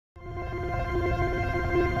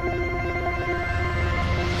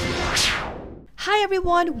Hi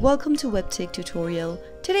everyone, welcome to Webtech Tutorial.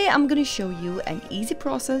 Today I'm going to show you an easy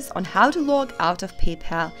process on how to log out of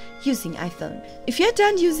PayPal using iPhone. If you're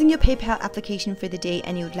done using your PayPal application for the day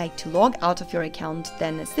and you'd like to log out of your account,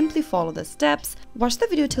 then simply follow the steps, watch the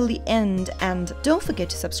video till the end, and don't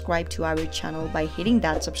forget to subscribe to our channel by hitting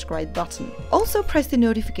that subscribe button. Also press the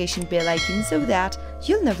notification bell icon so that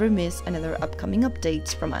you'll never miss another upcoming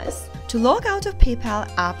updates from us. To log out of PayPal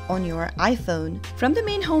app on your iPhone, from the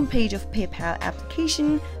main homepage of PayPal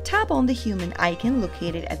application, tap on the human icon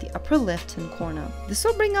located at the upper left-hand corner. This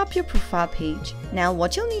will bring up your profile page. Now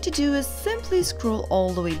what you'll need to do is simply scroll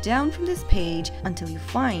all the way down from this page until you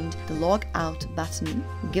find the log out button.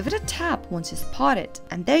 Give it a tap once you spot it,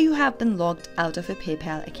 and there you have been logged out of a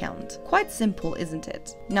PayPal account. Quite simple, isn't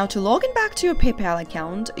it? Now to log in back to your PayPal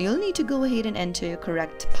account, you'll need to go ahead and enter your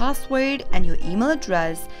correct password and your email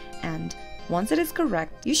address, and once it is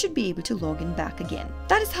correct, you should be able to log in back again.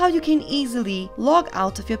 That is how you can easily log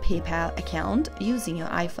out of your PayPal account using your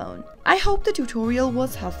iPhone. I hope the tutorial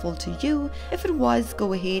was helpful to you. If it was,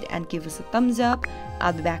 go ahead and give us a thumbs up.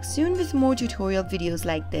 I'll be back soon with more tutorial videos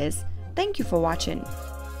like this. Thank you for watching.